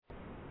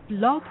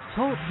Blog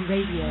Talk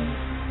Radio.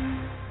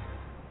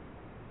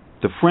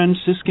 The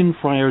Franciscan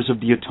Friars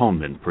of the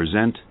Atonement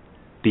present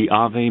the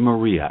Ave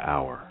Maria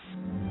Hour.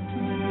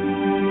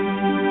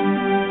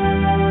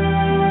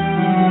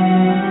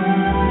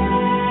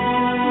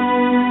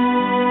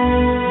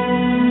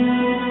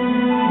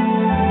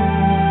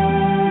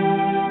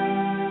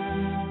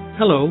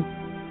 Hello,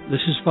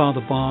 this is Father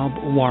Bob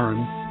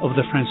Warren of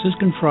the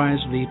Franciscan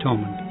Friars of the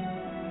Atonement.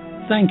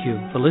 Thank you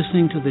for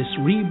listening to this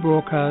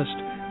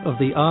rebroadcast of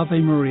the Ave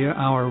Maria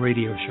Hour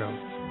radio show.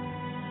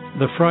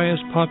 The Friars'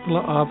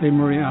 popular Ave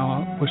Maria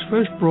Hour was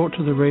first brought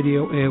to the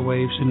radio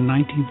airwaves in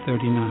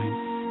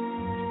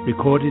 1939,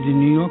 recorded in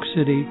New York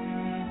City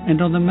and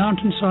on the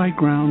mountainside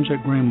grounds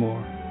at Graymoor,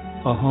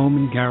 a home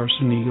in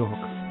Garrison, New York.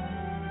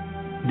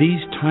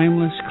 These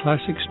timeless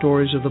classic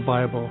stories of the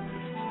Bible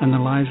and the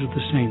lives of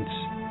the saints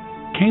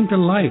came to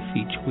life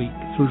each week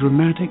through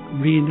dramatic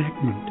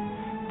reenactment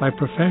by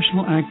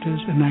professional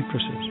actors and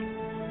actresses.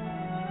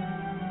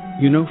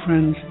 You know,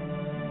 friends,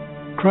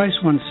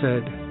 Christ once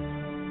said,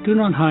 "Do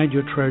not hide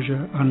your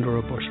treasure under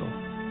a bushel."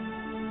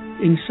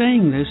 In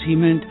saying this, he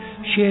meant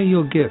share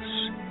your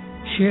gifts,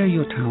 share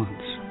your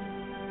talents.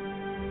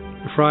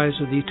 The Friars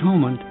of the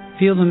Atonement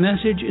feel the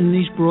message in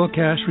these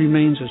broadcasts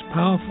remains as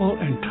powerful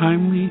and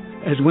timely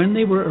as when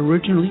they were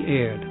originally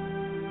aired,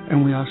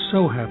 and we are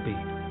so happy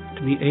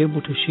to be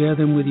able to share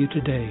them with you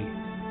today.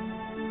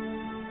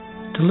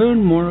 To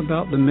learn more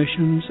about the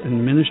missions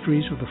and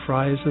ministries of the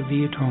Friars of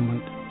the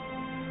Atonement,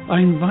 I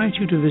invite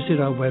you to visit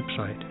our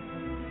website,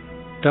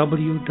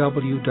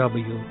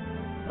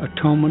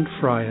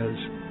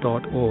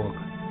 www.atonementfriars.org.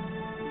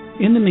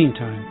 In the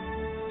meantime,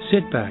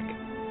 sit back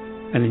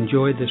and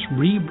enjoy this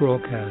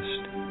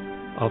rebroadcast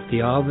of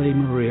the Ave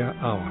Maria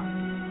Hour.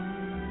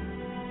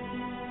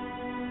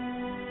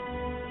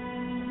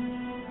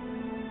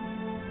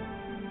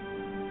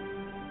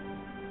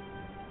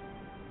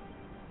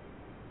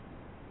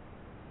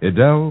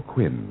 Edel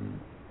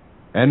Quinn,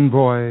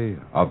 Envoy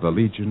of the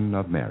Legion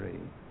of Mary.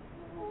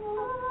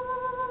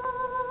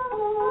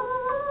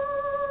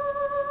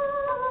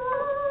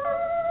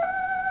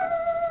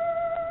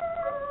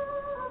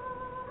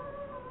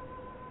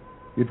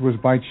 It was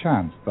by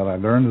chance that I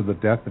learned of the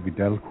death of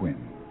Edel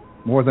Quinn.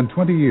 More than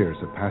 20 years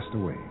have passed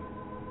away.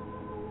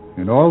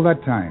 In all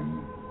that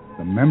time,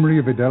 the memory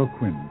of Edel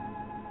Quinn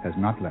has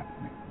not left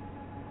me.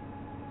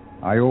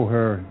 I owe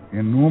her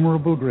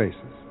innumerable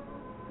graces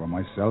for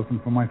myself and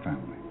for my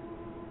family.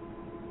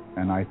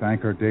 And I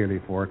thank her daily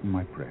for it in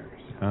my prayers.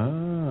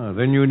 Ah,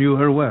 then you knew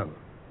her well.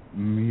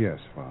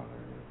 Yes, Father.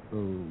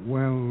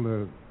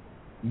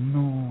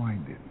 No, I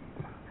didn't.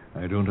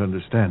 I don't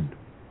understand.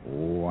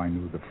 Oh, I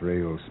knew the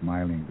frail,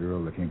 smiling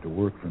girl that came to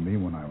work for me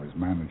when I was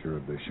manager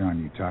of the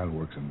Shiny Tile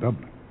Works in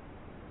Dublin.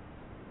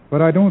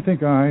 But I don't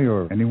think I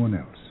or anyone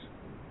else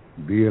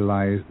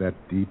realized that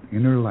deep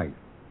inner light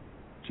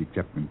she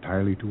kept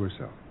entirely to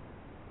herself,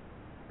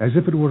 as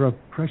if it were a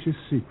precious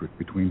secret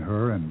between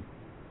her and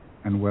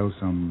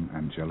some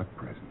angelic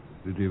presence.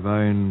 The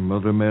Divine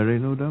Mother Mary,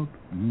 no doubt?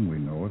 We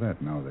know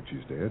that now that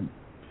she's dead.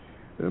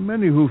 There are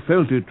many who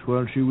felt it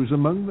while she was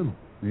among them.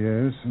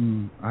 Yes,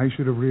 and I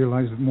should have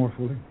realized it more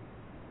fully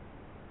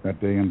that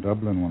day in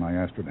Dublin when I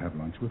asked her to have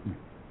lunch with me.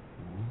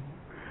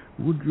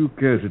 Would you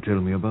care to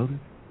tell me about it?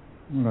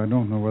 Well, I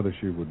don't know whether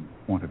she would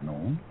want it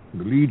known.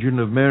 The Legion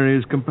of Mary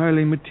is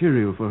compiling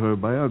material for her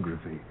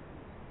biography.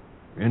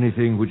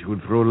 Anything which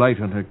would throw light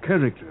on her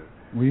character.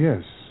 Well,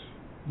 yes,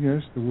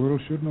 the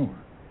world should know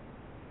her.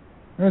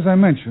 As I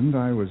mentioned,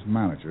 I was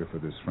manager for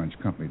this French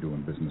company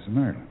doing business in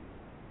Ireland.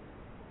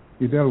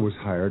 Edel was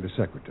hired as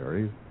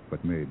secretary,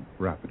 but made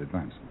rapid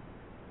advancement.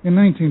 In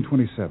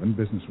 1927,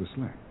 business was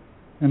slack,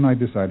 and I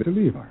decided to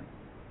leave Ireland.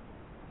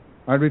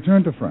 I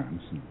returned to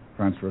France and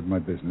transferred my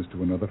business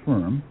to another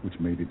firm, which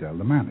made Edel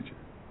the manager.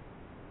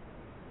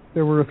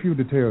 There were a few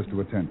details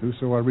to attend to,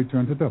 so I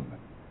returned to Dublin.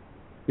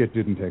 It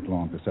didn't take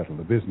long to settle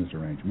the business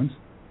arrangements,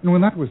 and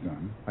when that was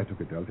done, I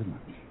took Edel to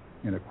lunch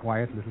in a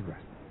quiet little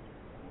restaurant.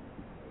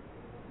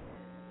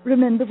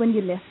 Remember when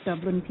you left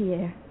Dublin,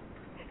 Pierre?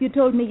 You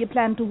told me you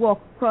planned to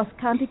walk across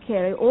County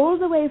Kerry all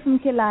the way from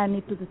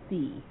Killarney to the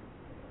sea.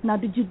 Now,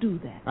 did you do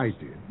that? I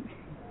did.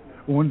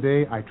 One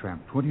day, I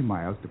tramped 20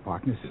 miles to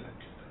Partners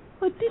Village.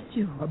 Oh, did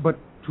you? But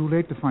too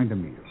late to find a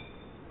meal.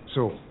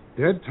 So,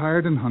 dead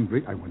tired and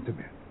hungry, I went to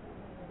bed.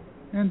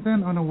 And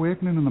then, on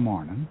awakening in the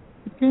morning,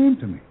 it came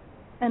to me.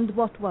 And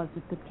what was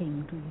it that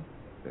came to you?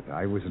 That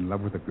I was in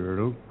love with a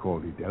girl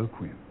called Edel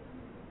Quinn,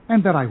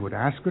 and that I would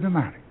ask her to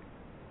marry.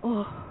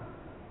 Oh,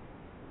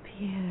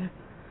 Pierre.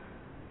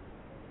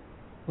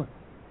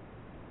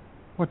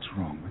 What's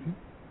wrong with you?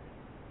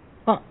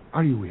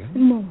 Are you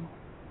ill?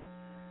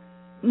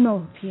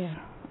 No, Pierre.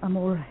 I'm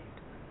all right.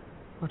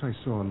 But I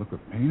saw a look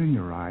of pain in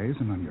your eyes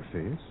and on your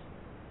face.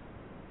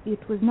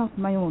 It was not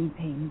my own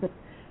pain, but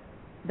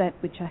that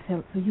which I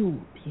felt for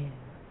you, Pierre.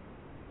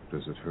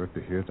 Does it hurt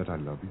to hear that I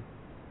love you?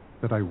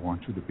 That I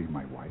want you to be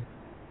my wife?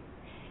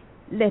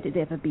 Let it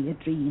ever be a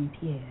dream,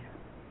 Pierre.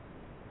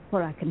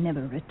 For I can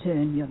never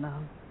return your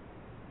love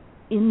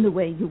in the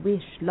way you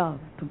wish love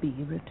to be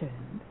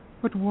returned.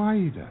 But why,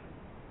 Edel?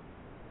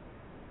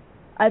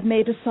 I've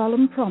made a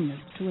solemn promise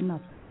to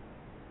another.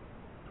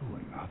 To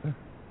another?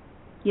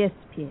 Yes,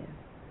 Pierre.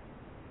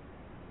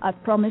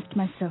 I've promised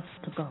myself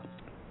to God.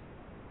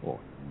 Oh,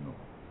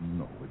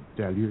 no,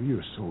 Edel,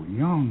 you're so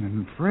young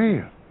and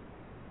frail.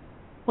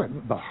 Well,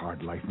 the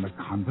hard life in a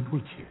convent will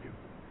kill you.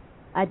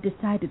 I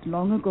decided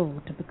long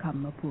ago to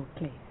become a poor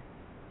clay.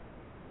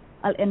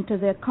 I'll enter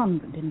their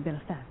convent in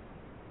Belfast.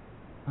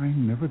 I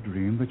never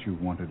dreamed that you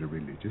wanted a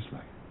religious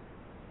life.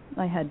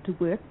 I had to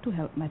work to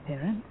help my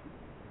parents.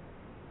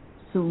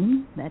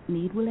 Soon that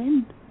need will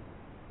end.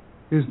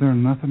 Is there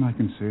nothing I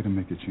can say to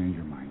make you change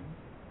your mind?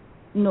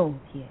 No,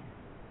 Pierre.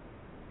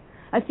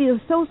 I feel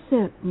so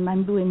certain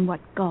I'm doing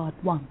what God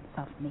wants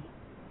of me.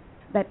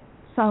 That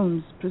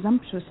sounds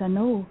presumptuous, I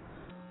know,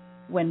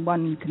 when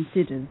one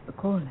considers the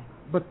calling.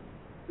 But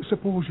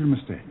suppose you're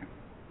mistaken,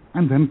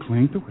 and then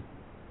cling to it,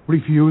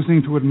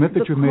 refusing to admit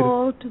that you've made it. The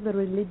call to the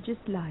religious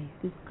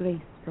life is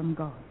grace from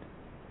God.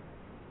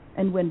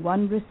 And when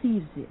one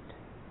receives it,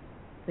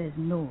 there's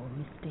no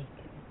mistaking it.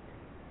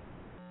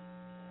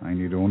 I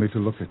need only to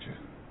look at you,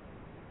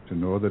 to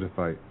know that if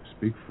I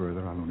speak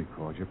further, I'll only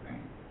cause you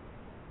pain.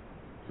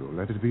 So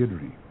let it be a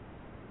dream,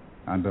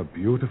 and a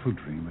beautiful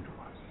dream it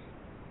was.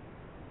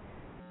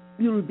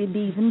 You'll be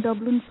leaving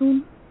Dublin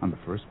soon? On the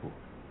first boat.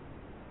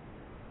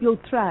 You'll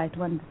try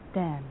to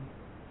understand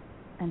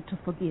and to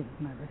forgive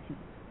my refusal.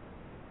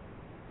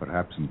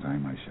 Perhaps in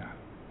time I shall.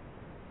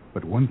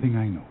 But one thing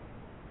I know,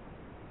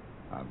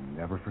 I'll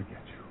never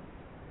forget you.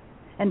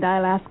 And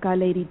I'll ask Our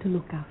Lady to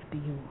look after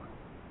you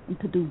and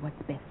to do what's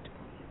best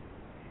for you.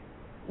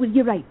 Will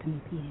you write to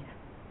me, Pierre?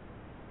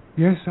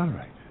 Yes, I'll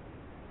write.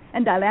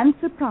 And I'll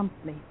answer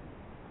promptly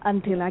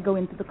until I go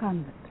into the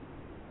convent.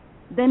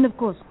 Then, of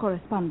course,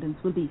 correspondence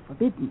will be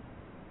forbidden.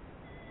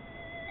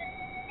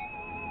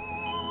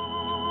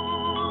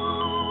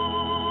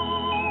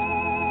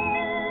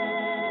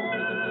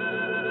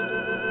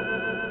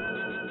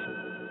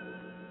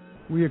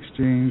 We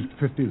exchanged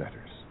 50 letters.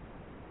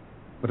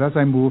 But as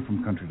I moved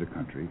from country to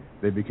country,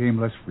 they became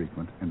less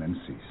frequent and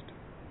then ceased.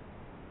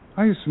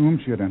 I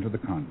assumed she had entered the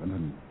convent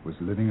and was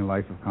living a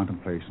life of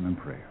contemplation and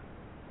prayer.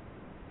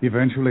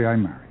 Eventually, I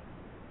married.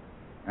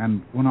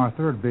 And when our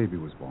third baby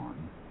was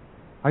born,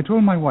 I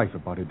told my wife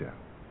about Edel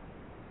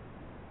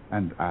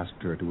and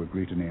asked her to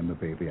agree to name the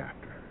baby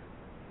after her.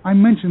 I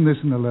mentioned this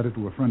in a letter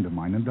to a friend of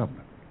mine in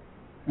Dublin,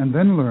 and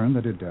then learned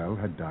that Edel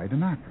had died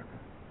in Africa.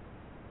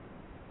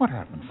 What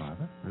happened,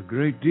 Father? A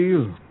great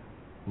deal.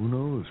 Who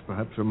knows?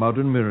 Perhaps a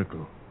modern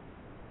miracle.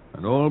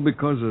 And all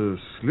because a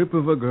slip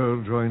of a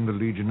girl joined the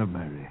Legion of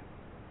Mary.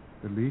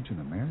 The Legion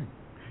of Mary?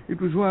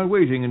 It was while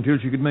waiting until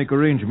she could make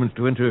arrangements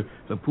to enter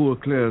the poor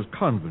Clare's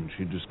convent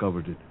she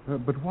discovered it.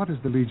 But what is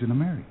the Legion of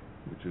Mary?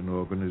 It's an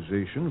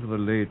organization for the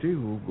laity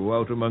who go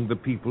out among the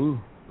people,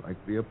 like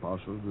the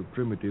apostles of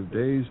primitive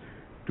days,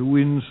 to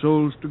win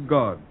souls to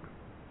God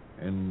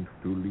and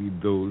to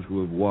lead those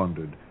who have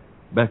wandered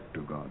back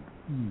to God.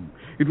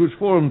 It was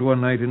formed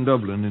one night in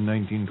Dublin in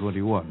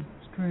 1921.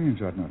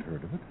 Strange, I'd not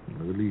heard of it.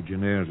 The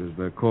legionnaires, as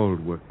they're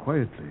called, work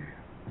quietly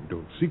and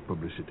don't seek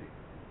publicity.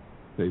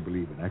 They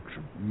believe in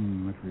action.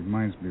 That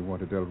reminds me of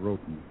what Edel wrote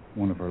in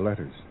one of her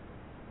letters.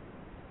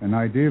 An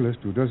idealist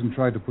who doesn't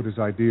try to put his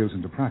ideals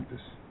into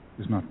practice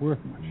is not worth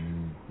much.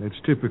 That's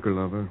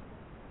typical of her.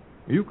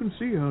 You can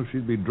see how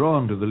she'd be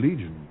drawn to the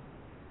Legion.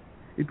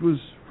 It was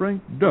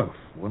Frank Duff,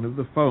 one of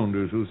the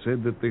founders, who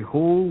said that the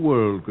whole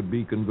world could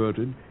be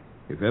converted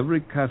if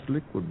every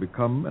Catholic would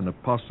become an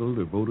apostle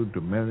devoted to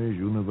Mary's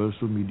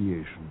universal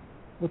mediation.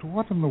 But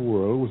what in the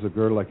world was a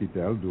girl like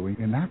Edel doing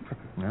in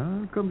Africa?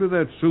 I'll come to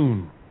that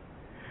soon.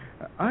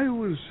 I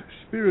was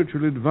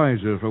spiritual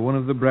advisor for one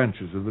of the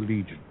branches of the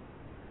Legion.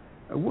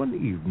 One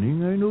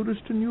evening, I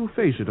noticed a new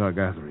face at our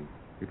gathering.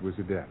 It was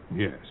Edel.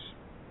 Yes.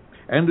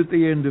 And at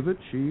the end of it,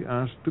 she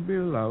asked to be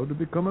allowed to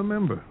become a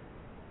member.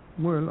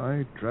 Well,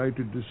 I tried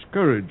to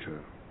discourage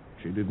her.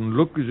 She didn't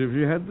look as if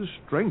she had the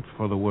strength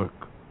for the work.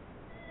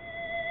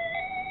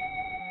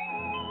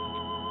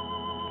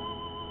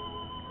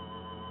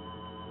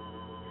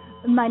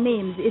 My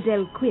name's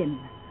Edel Quinn.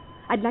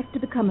 I'd like to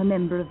become a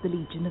member of the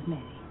Legion of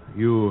Mary.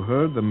 You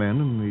heard the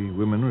men and the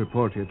women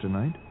report here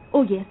tonight?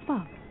 Oh, yes,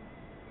 Father.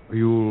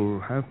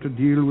 You'll have to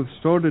deal with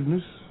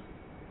sordidness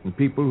and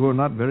people who are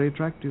not very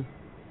attractive.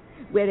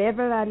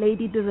 Wherever Our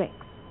Lady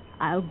directs,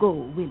 I'll go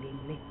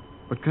willingly.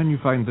 But can you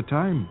find the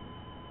time?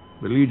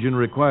 The Legion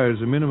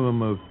requires a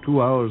minimum of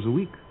 2 hours a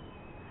week.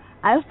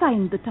 I'll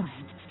find the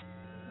time.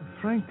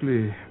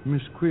 Frankly,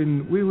 Miss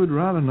Quinn, we would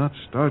rather not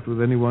start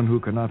with anyone who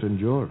cannot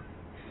endure.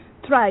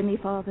 Try me,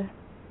 Father.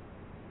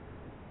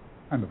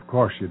 And of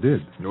course you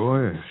did.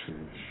 Oh, yes.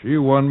 She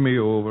won me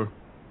over.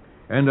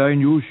 And I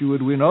knew she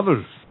would win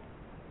others.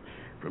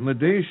 From the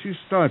day she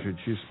started,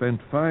 she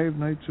spent 5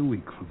 nights a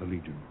week for the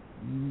Legion.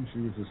 She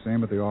was the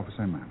same at the office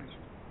I managed.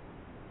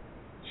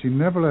 She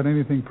never let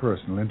anything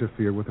personal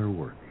interfere with her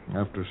work.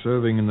 After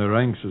serving in the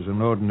ranks as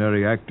an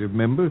ordinary active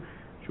member,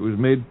 she was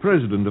made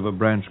president of a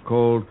branch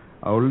called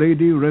Our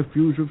Lady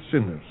Refuge of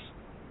Sinners.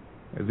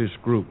 This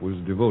group was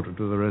devoted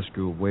to the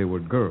rescue of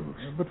wayward girls.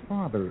 But,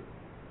 Father,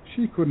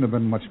 she couldn't have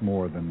been much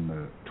more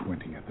than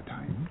 20 at the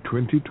time.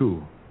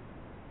 22.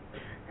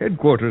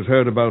 Headquarters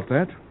heard about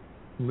that.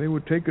 They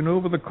were taken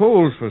over the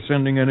coals for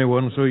sending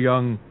anyone so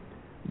young.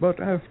 But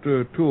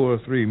after 2 or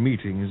 3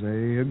 meetings,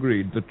 they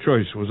agreed the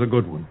choice was a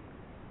good one.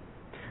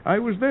 I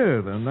was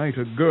there the night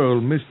a girl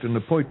missed an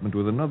appointment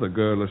with another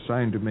girl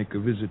assigned to make a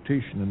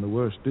visitation in the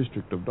worst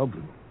district of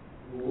Dublin.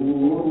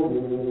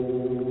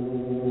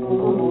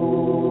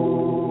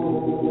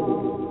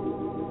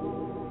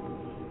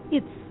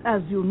 It's,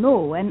 as you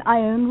know, an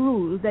iron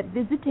rule that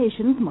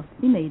visitations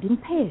must be made in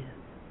pairs.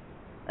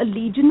 A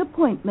Legion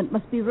appointment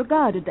must be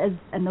regarded as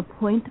an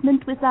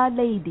appointment with Our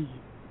Lady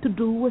to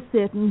do a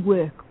certain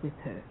work with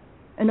her.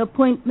 An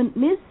appointment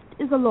missed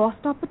is a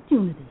lost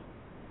opportunity.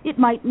 It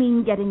might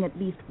mean getting at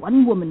least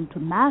one woman to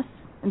Mass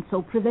and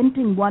so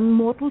preventing one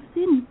mortal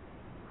sin.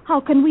 How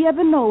can we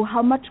ever know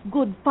how much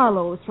good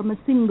follows from a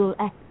single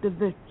act of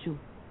virtue?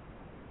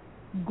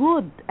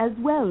 Good as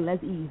well as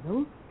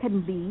evil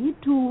can lead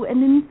to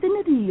an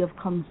infinity of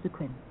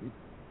consequences.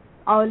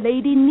 Our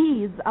Lady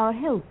needs our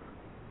help,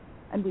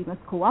 and we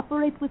must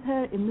cooperate with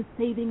her in the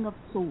saving of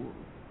souls.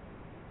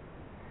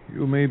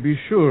 You may be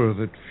sure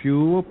that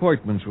few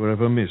appointments were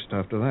ever missed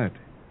after that.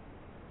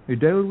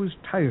 Edel was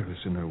tireless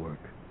in her work,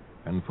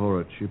 and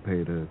for it she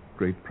paid a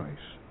great price.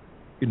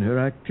 In her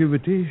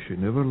activity, she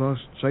never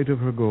lost sight of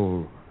her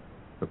goal,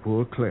 the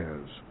poor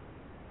Clares.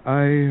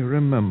 I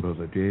remember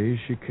the day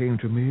she came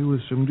to me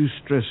with some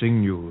distressing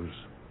news.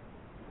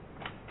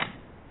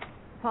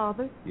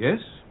 Father? Yes?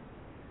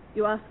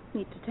 You asked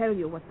me to tell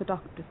you what the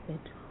doctor said.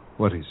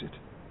 What is it?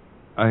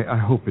 I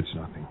hope it's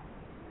nothing.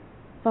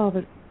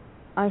 Father,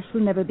 I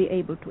shall never be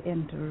able to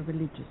enter a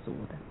religious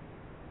order.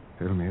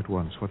 Tell me at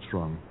once, what's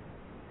wrong?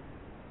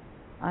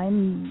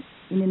 I'm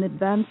in an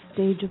advanced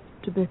stage of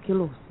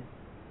tuberculosis.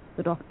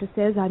 The doctor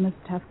says I must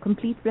have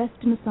complete rest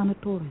in a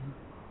sanatorium.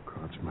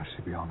 God's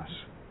mercy be on us.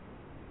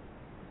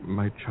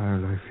 My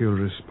child, I feel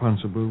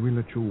responsible. We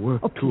let you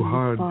work too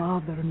hard.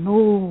 Father,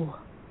 no.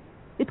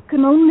 It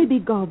can only be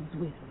God's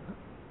will.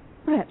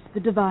 Perhaps the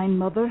Divine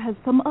Mother has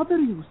some other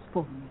use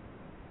for me.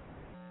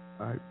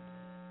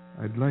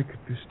 I'd like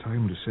at this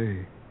time to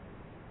say,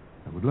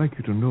 I would like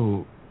you to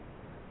know,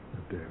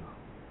 Edel,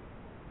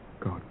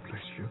 God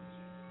bless you.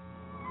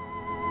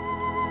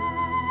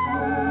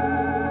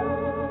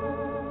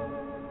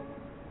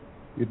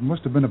 It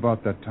must have been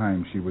about that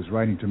time she was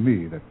writing to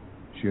me that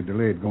she had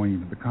delayed going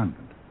into the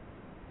convent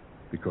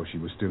because she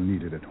was still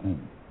needed at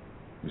home.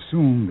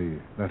 Soon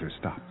the letter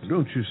stopped.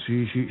 Don't you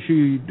see,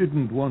 she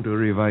didn't want to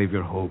revive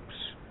your hopes.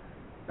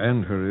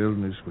 And her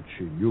illness, which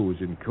she knew was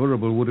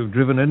incurable, would have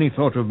driven any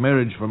thought of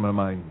marriage from her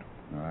mind.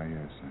 Ah,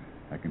 yes,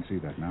 I can see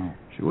that now.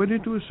 She went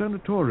into a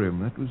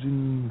sanatorium. That was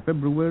in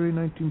February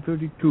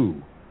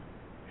 1932.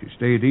 She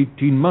stayed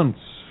 18 months,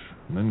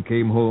 and then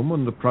came home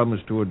on the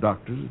promise to her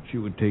doctors that she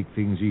would take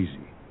things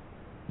easy.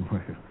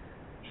 Well,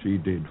 she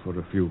did for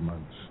a few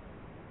months.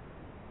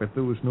 But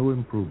there was no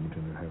improvement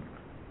in her health.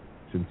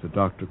 Since the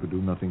doctor could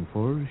do nothing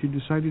for her, she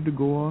decided to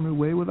go on her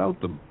way without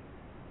them.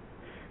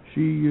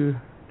 She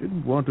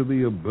didn't want to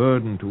be a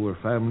burden to her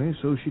family,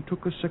 so she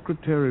took a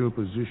secretarial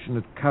position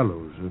at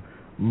Callow's, a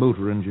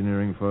motor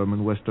engineering firm in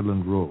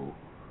Westerland Row.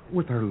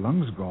 With her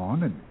lungs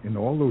gone and in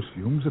all those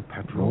fumes of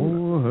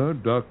petrol? Oh, her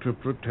doctor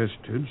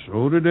protested.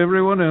 So did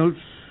everyone else.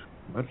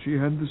 But she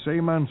had the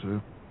same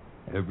answer.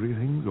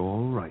 Everything's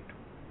all right.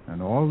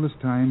 And all this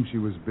time she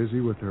was busy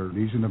with her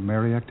Legion of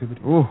Mary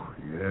activity? Oh,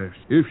 yes.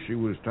 If she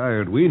was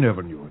tired, we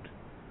never knew it.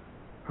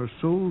 Her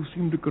soul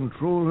seemed to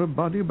control her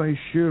body by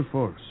sheer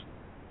force.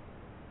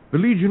 The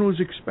Legion was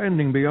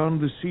expanding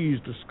beyond the seas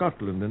to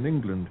Scotland and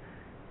England.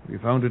 We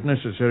found it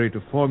necessary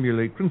to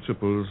formulate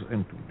principles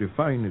and to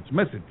define its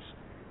methods.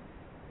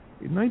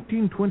 In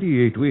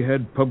 1928, we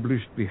had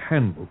published the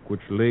handbook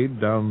which laid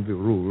down the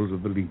rules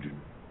of the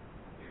Legion.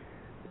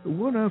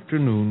 One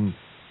afternoon,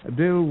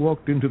 Edel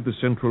walked into the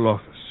central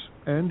office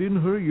and in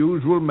her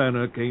usual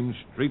manner came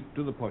straight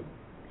to the point.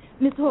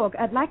 Miss Hawke,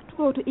 I'd like to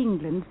go to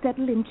England,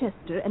 settle in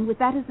Chester, and with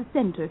that as a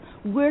center,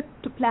 work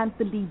to plant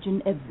the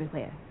Legion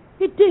everywhere.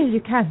 Edel, you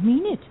can't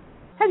mean it.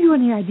 Have you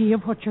any idea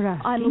of what you're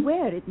asking? I'm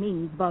aware it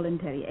means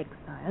voluntary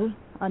exile,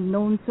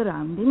 unknown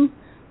surroundings,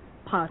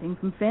 parting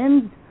from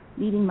friends,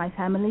 leaving my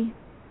family,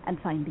 and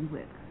finding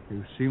work.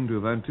 You seem to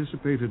have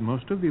anticipated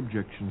most of the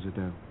objections,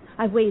 Edel.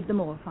 I've weighed them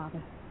all,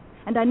 Father.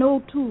 And I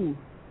know, too,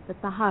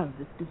 that the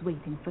harvest is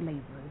waiting for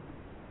laborers.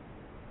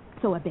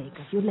 So I beg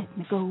of you, let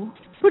me go.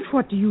 But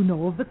what do you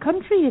know of the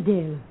country,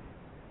 Edel?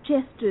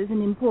 Chester's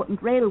an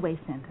important railway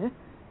center,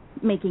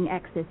 making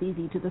access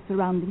easy to the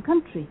surrounding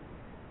country.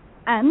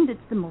 And it's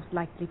the most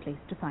likely place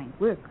to find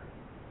work.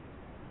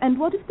 And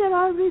what if there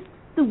are risks?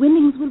 The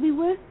winnings will be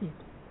worth it.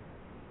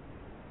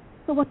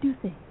 So what do you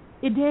say?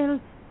 Edel,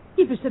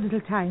 give us a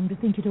little time to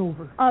think it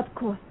over. Of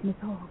course, Miss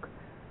Hawke.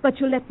 But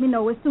you'll let me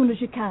know as soon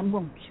as you can,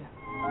 won't you?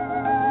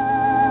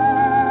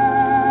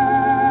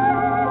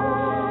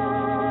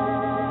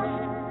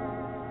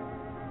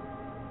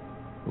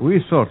 We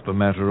thought the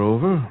matter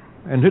over.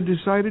 and had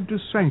decided to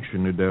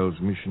sanction Edel's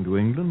mission to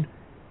England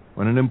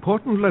when an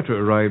important letter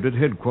arrived at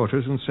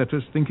headquarters and set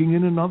us thinking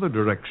in another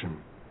direction.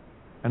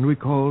 And we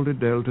called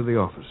Edel to the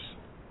office.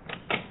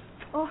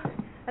 Oh,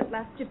 at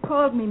last you've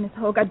called me, Miss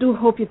Hogue. I do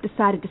hope you've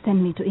decided to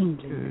send me to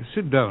England.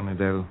 Sit down,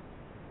 Edel.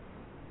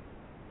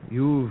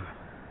 You've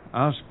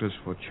asked us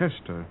for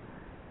Chester.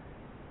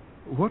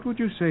 What would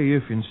you say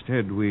if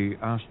instead we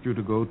asked you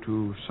to go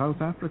to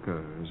South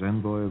Africa as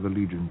envoy of the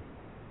Legion?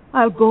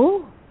 I'll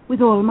go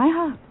with all my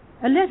heart.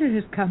 A letter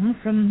has come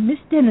from Miss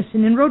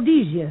Dennison in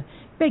Rhodesia,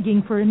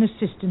 begging for an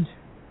assistant.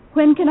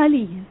 When can I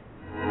leave?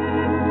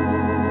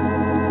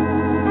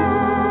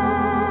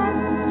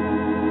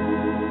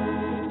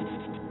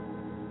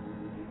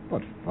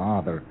 But,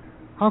 Father,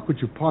 how could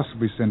you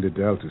possibly send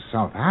Edel to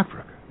South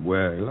Africa?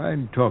 Well, I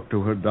talked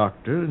to her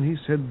doctor, and he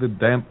said the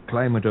damp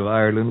climate of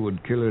Ireland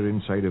would kill her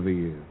inside of a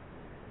year.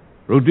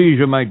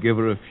 Rhodesia might give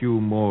her a few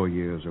more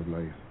years of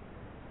life.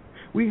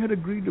 We had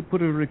agreed to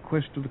put a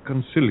request to the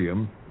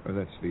Concilium, or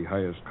that's the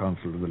highest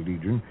council of the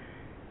Legion,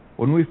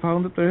 when we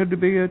found that there had to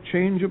be a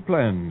change of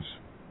plans.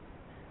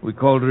 We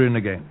called her in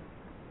again.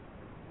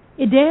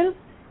 Edel,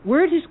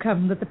 word has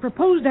come that the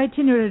proposed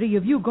itinerary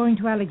of you going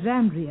to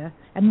Alexandria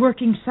and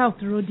working south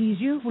to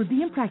Rhodesia will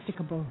be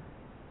impracticable.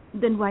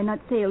 Then why not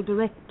sail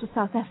direct to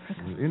South Africa?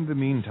 In the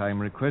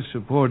meantime, requests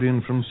have poured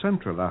in from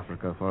Central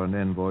Africa for an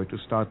envoy to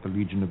start the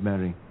Legion of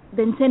Mary.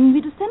 Then send me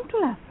to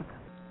Central Africa.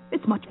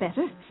 It's much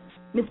better.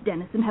 Miss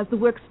Dennison has the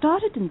work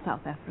started in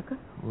South Africa.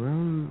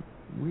 Well,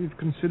 we've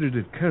considered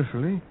it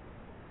carefully.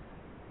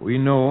 We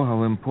know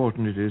how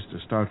important it is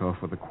to start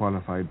off with a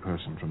qualified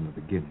person from the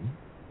beginning.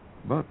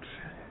 But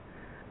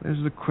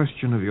there's the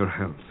question of your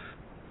health.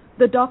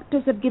 The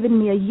doctors have given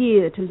me a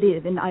year to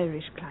live in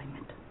Irish climate.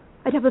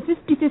 I'd have a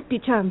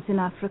 50-50 chance in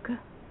Africa.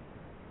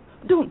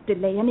 Don't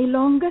delay any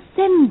longer.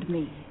 Send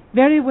me.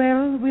 Very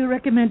well. We'll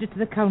recommend it to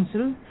the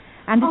council.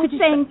 And if it is...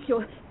 thank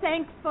you.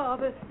 Thanks,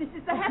 Father. This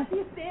is the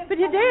happiest day of But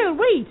my Edel,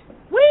 wait.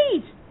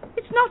 Wait.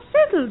 It's not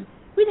settled.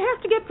 We'd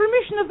have to get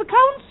permission of the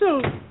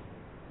council.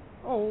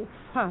 Oh,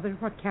 Father,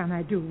 what can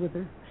I do with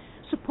her?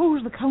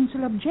 Suppose the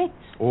council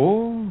objects.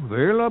 Oh,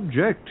 they'll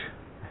object.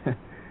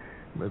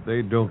 But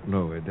they don't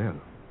know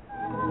Edel.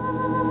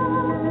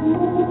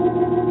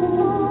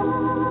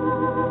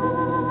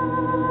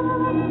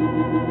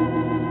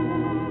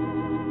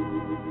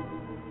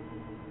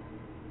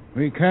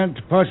 We can't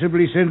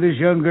possibly send this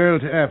young girl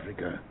to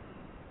Africa.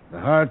 The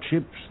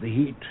hardships, the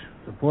heat,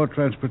 the poor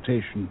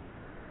transportation.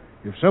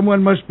 If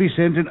someone must be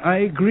sent, and I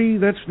agree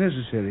that's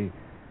necessary,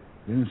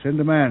 then send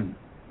a man,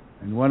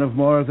 and one of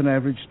more than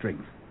average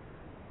strength.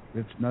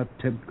 Let's not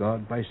tempt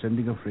God by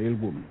sending a frail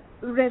woman.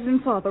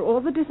 Reverend Father, all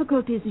the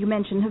difficulties you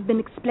mentioned have been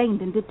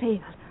explained in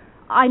detail.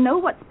 I know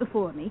what's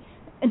before me,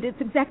 and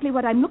it's exactly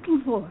what I'm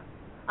looking for.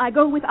 I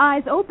go with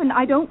eyes open.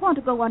 I don't want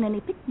to go on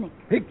any picnic.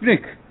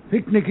 Picnic!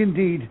 Picnic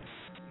indeed.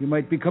 You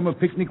might become a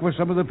picnic for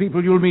some of the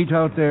people you'll meet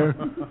out there.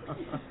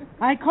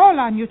 I call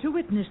on you to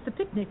witness the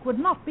picnic would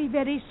not be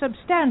very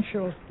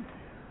substantial.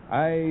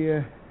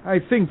 I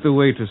think the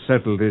way to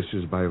settle this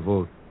is by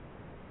vote.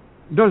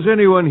 Does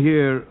anyone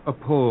here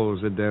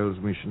oppose Edel's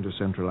mission to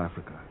Central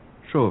Africa?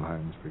 Show of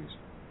hands, please.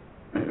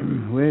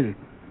 Well,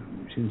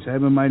 since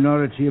I'm a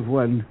minority of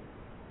one,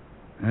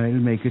 I'll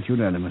make it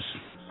unanimous.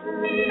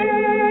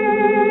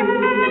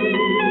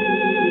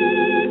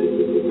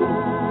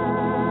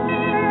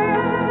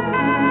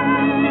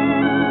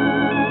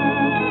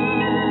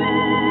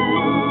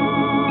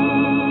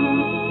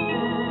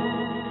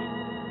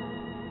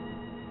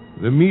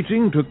 The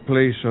meeting took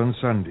place on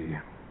Sunday.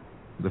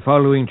 The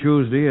following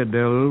Tuesday,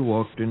 Edel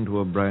walked into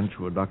a branch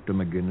where Dr.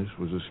 McGinnis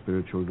was a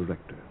spiritual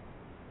director.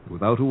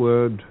 Without a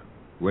word,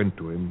 went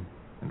to him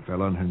and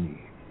fell on her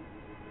knee.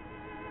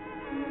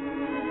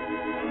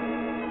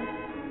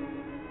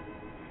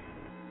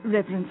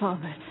 Reverend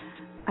Father,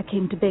 I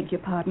came to beg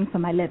your pardon for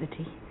my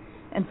levity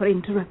and for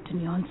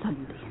interrupting you on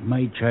Sunday.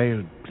 My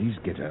child, please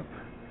get up.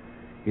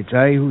 It's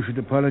I who should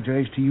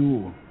apologize to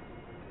you.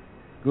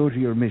 Go to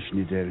your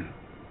mission, Edel.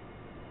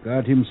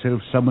 God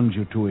himself summons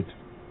you to it.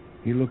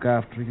 He'll look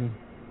after you.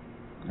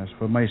 As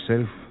for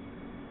myself,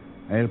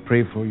 I'll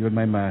pray for you in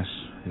my Mass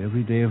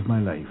every day of my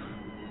life.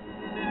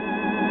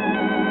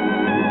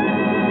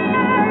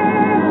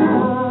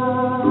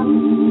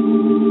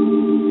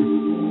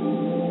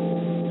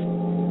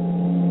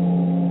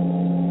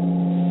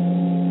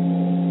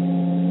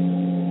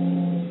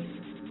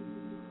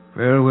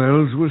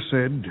 Farewells were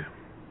said,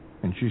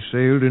 and she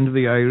sailed into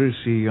the Irish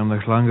Sea on the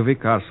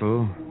Llangefni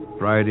Castle,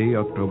 Friday,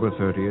 October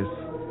 30th,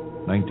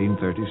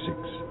 1936.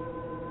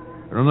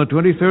 And on the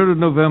 23rd of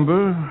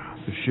November,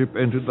 the ship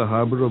entered the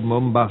harbor of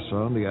Mombasa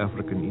on the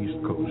African east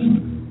coast.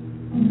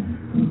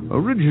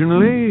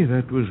 Originally,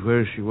 that was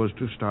where she was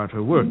to start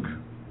her work.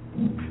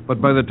 But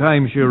by the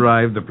time she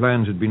arrived, the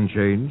plans had been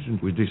changed,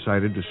 and we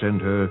decided to send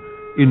her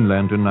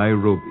inland to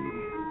Nairobi,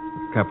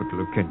 the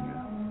capital of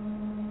Kenya.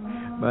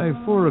 By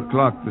 4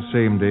 o'clock the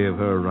same day of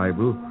her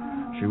arrival,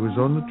 she was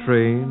on the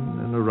train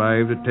and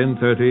arrived at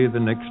 10:30 the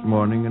next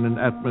morning in an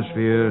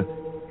atmosphere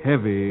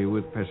heavy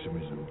with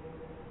pessimism.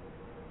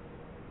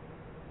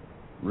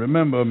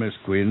 Remember, Miss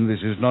Quinn, this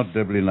is not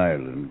Dublin,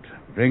 Ireland.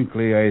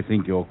 Frankly, I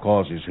think your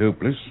cause is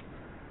hopeless.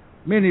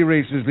 Many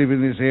races live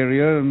in this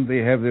area, and they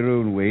have their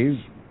own ways.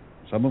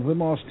 Some of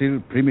them are still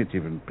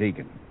primitive and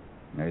pagan.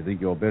 I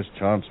think your best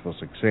chance for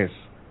success,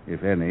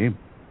 if any,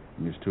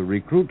 is to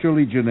recruit your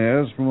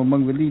legionnaires from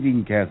among the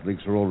leading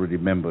Catholics who are already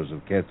members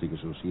of Catholic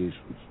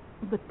associations.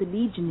 But the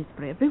Legion is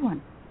for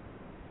everyone.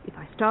 If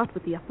I start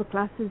with the upper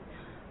classes,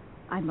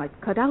 I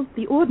might cut out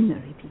the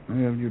ordinary people.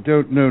 Well, you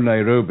don't know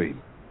Nairobi.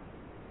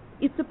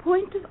 It's a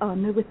point of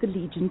honor with the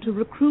Legion to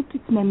recruit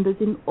its members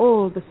in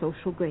all the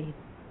social grades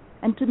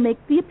and to make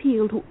the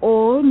appeal to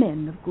all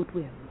men of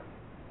goodwill.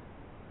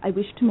 I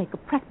wish to make a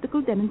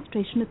practical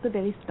demonstration at the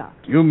very start.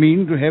 You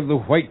mean to have the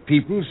white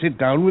people sit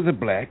down with the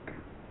black?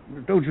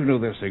 Don't you know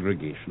there's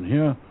segregation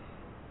here?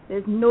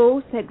 There's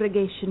no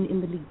segregation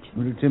in the Legion.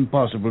 Well, it's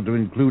impossible to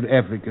include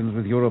Africans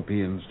with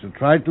Europeans. To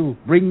try to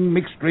bring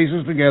mixed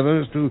races together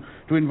is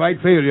to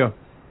invite failure.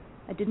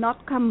 I did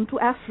not come to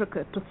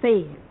Africa to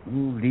fail.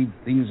 Oh, leave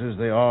things as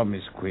they are,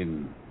 Miss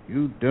Quinn.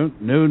 You don't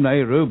know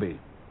Nairobi.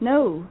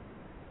 No,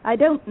 I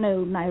don't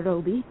know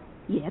Nairobi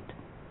yet.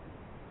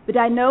 But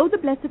I know the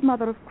Blessed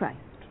Mother of Christ,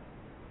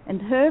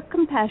 and her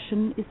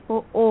compassion is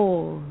for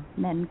all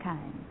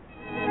mankind.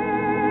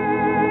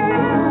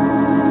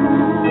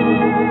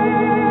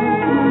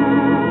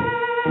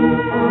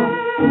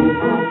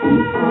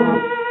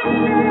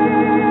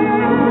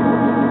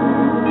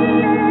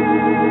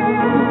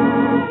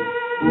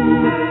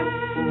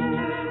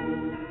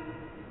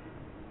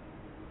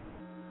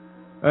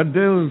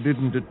 Edel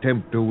didn't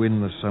attempt to win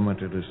the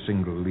summit at a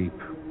single leap,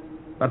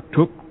 but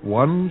took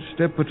one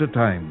step at a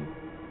time.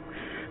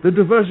 The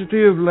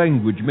diversity of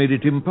language made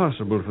it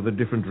impossible for the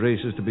different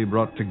races to be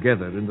brought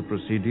together in the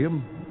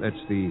Presidium. That's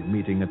the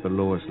meeting at the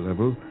lowest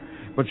level.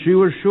 But she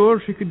was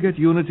sure she could get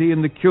unity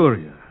in the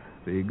Curia,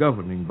 the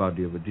governing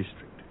body of a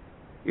district.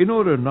 In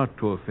order not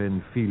to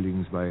offend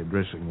feelings by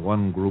addressing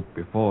one group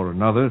before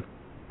another,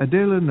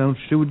 Edel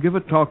announced she would give a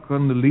talk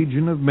on the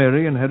Legion of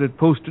Mary and had it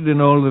posted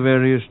in all the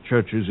various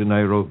churches in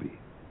Nairobi.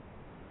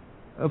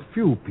 A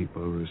few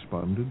people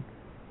responded,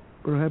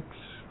 perhaps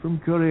from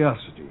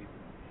curiosity.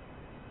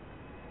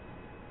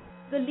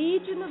 The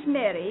Legion of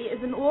Mary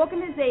is an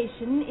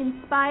organization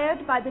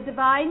inspired by the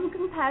divine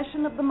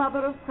compassion of the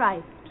Mother of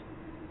Christ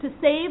to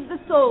save the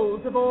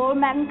souls of all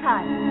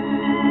mankind.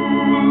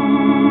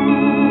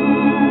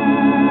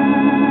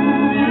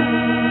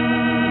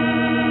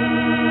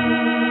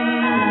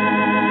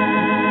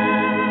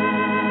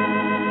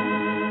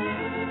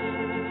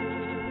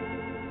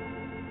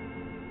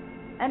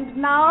 And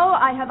now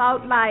I have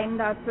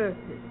outlined our purpose.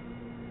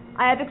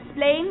 I have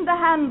explained the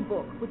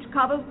handbook which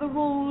covers the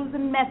rules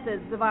and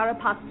methods of our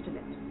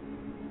apostolate.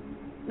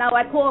 Now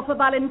I call for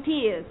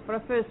volunteers for a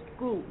first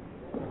group.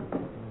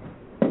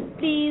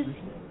 Please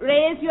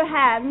raise your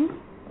hands,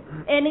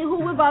 any who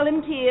will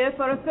volunteer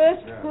for a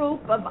first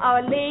group of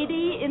Our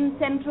Lady in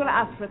Central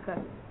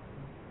Africa.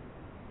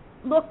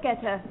 Look at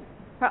her,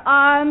 her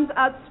arms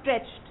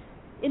outstretched,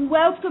 in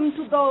welcome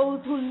to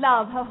those who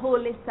love her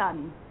Holy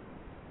Son.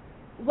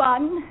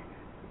 1,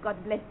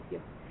 God bless you.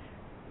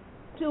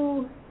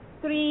 2,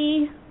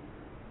 3,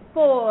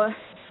 4,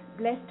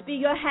 blessed be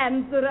your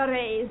hands that are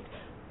raised.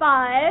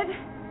 5, 6,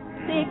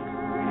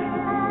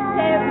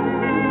 7.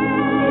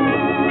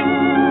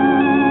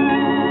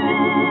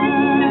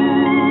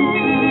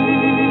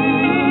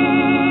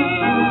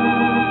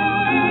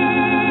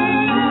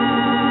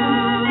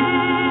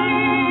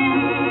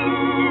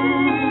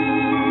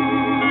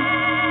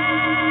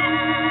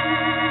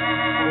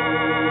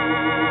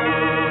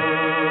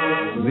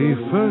 The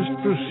first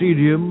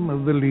Presidium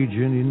of the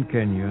Legion in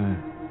Kenya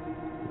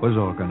was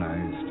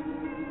organized.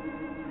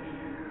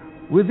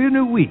 Within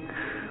a week,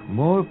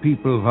 more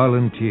people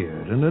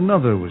volunteered and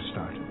another was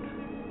started.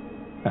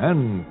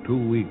 And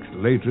 2 weeks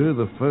later,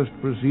 the first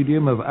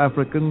Presidium of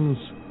Africans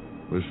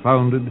was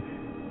founded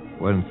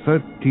when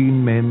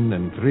 13 men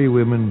and 3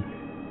 women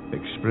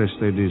expressed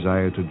their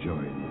desire to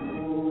join.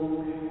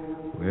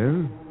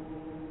 Well,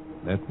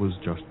 that was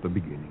just the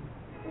beginning.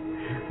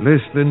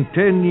 Less than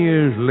 10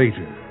 years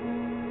later,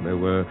 there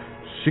were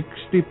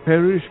 60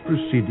 parish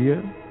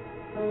presidia,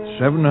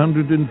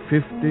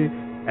 750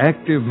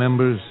 active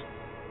members,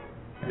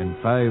 and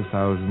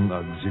 5,000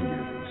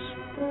 auxiliaries.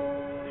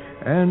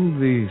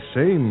 And the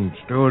same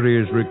story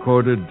is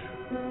recorded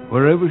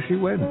wherever she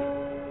went.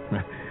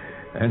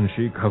 And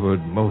she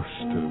covered most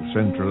of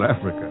Central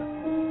Africa.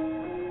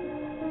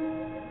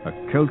 A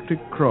Celtic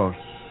cross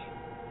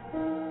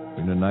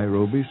in a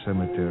Nairobi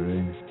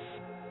cemetery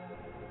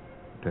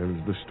tells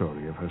the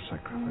story of her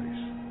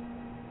sacrifice.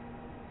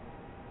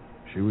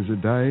 She was a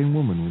dying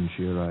woman when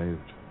she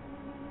arrived.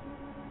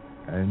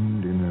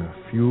 And in a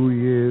few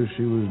years,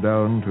 she was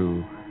down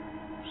to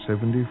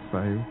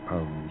 75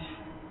 pounds.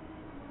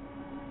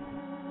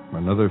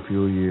 Another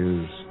few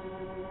years,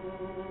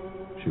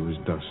 she was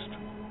dust.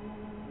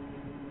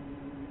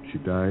 She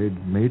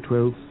died May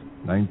 12th,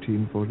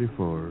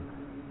 1944,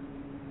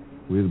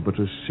 with but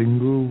a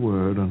single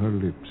word on her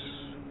lips.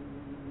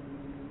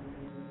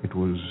 It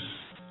was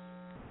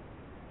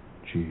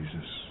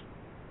Jesus.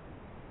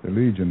 The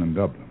Legion in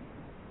Dublin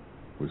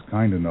was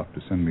kind enough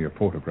to send me a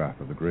photograph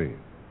of the grave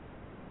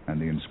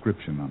and the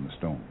inscription on the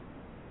stone.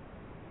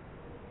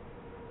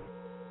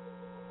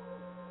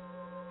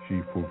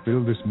 She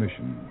fulfilled this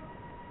mission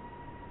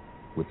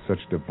with such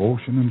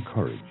devotion and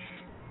courage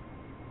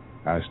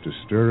as to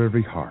stir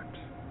every heart,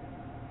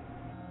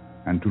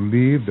 and to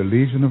leave the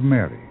Legion of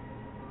Mary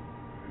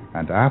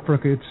and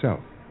Africa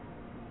itself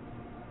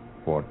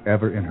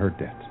forever in her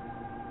debt.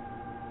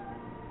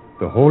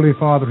 The Holy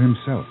Father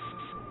himself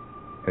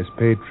has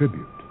paid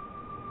tribute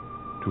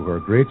to her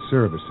great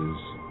services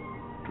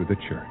to the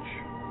Church.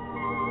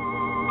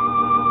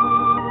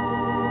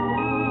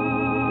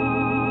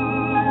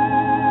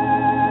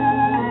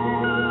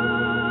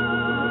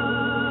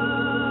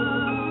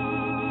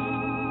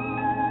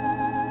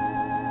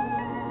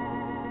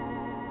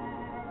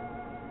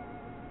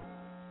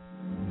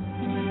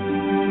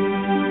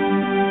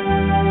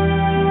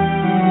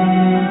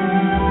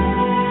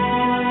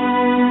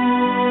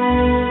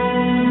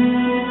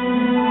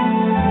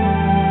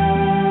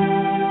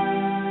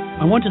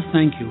 I want to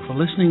thank you for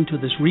listening to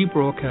this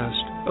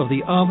rebroadcast of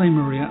the Ave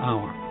Maria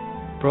Hour,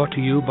 brought to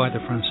you by the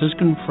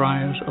Franciscan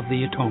Friars of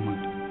the Atonement.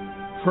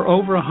 For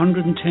over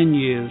 110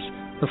 years,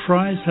 the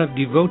Friars have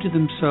devoted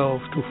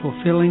themselves to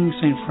fulfilling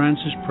St.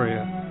 Francis'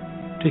 prayer,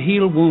 to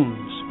heal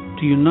wounds,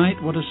 to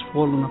unite what has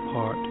fallen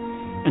apart,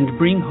 and to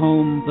bring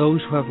home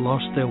those who have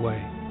lost their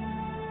way.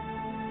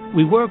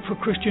 We work for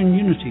Christian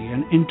unity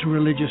and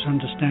interreligious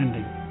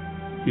understanding.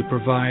 We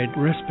provide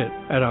respite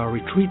at our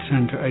retreat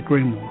center at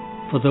Greymoor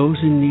for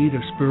those in need of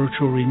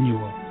spiritual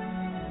renewal.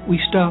 We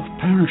staff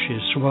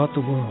parishes throughout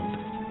the world,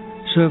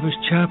 serve as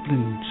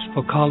chaplains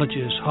for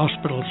colleges,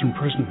 hospitals, and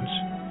prisons.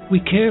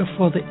 We care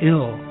for the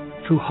ill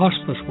through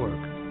hospice work,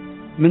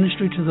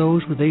 ministry to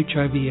those with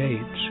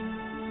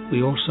HIV/AIDS.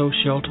 We also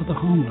shelter the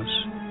homeless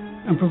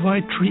and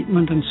provide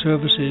treatment and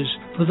services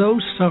for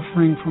those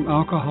suffering from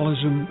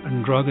alcoholism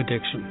and drug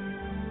addiction.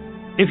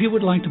 If you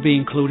would like to be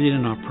included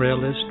in our prayer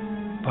list,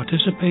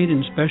 participate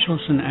in special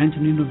St.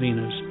 Anthony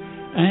novenas,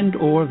 and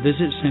or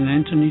visit St.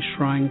 Anthony's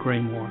Shrine,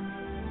 Greymoor,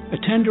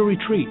 attend a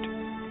retreat,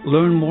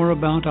 learn more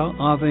about our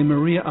Ave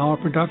Maria Hour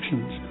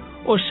productions,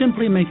 or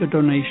simply make a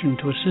donation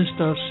to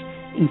assist us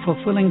in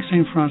fulfilling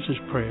St. Francis'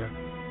 prayer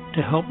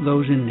to help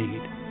those in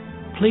need,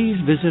 please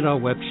visit our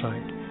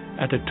website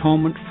at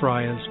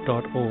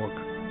atonementfriars.org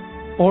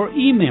or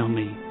email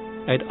me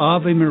at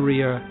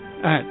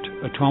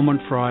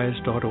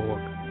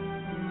avemaria@atonementfriars.org.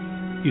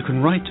 You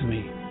can write to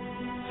me,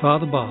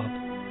 Father Bob,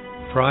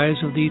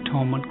 Friars of the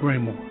Atonement,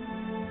 Greymoor,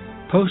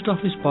 Post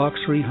Office Box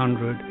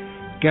 300,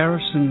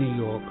 Garrison, New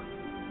York,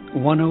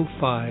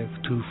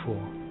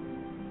 10524.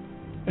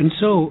 And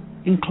so,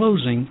 in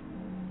closing,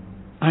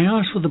 I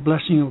ask for the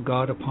blessing of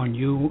God upon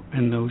you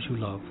and those you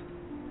love.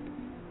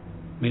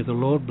 May the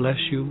Lord bless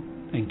you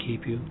and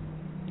keep you.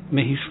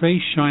 May his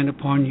face shine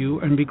upon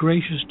you and be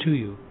gracious to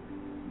you.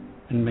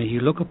 And may he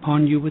look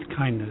upon you with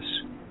kindness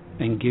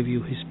and give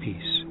you his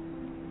peace.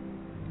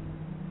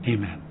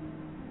 Amen.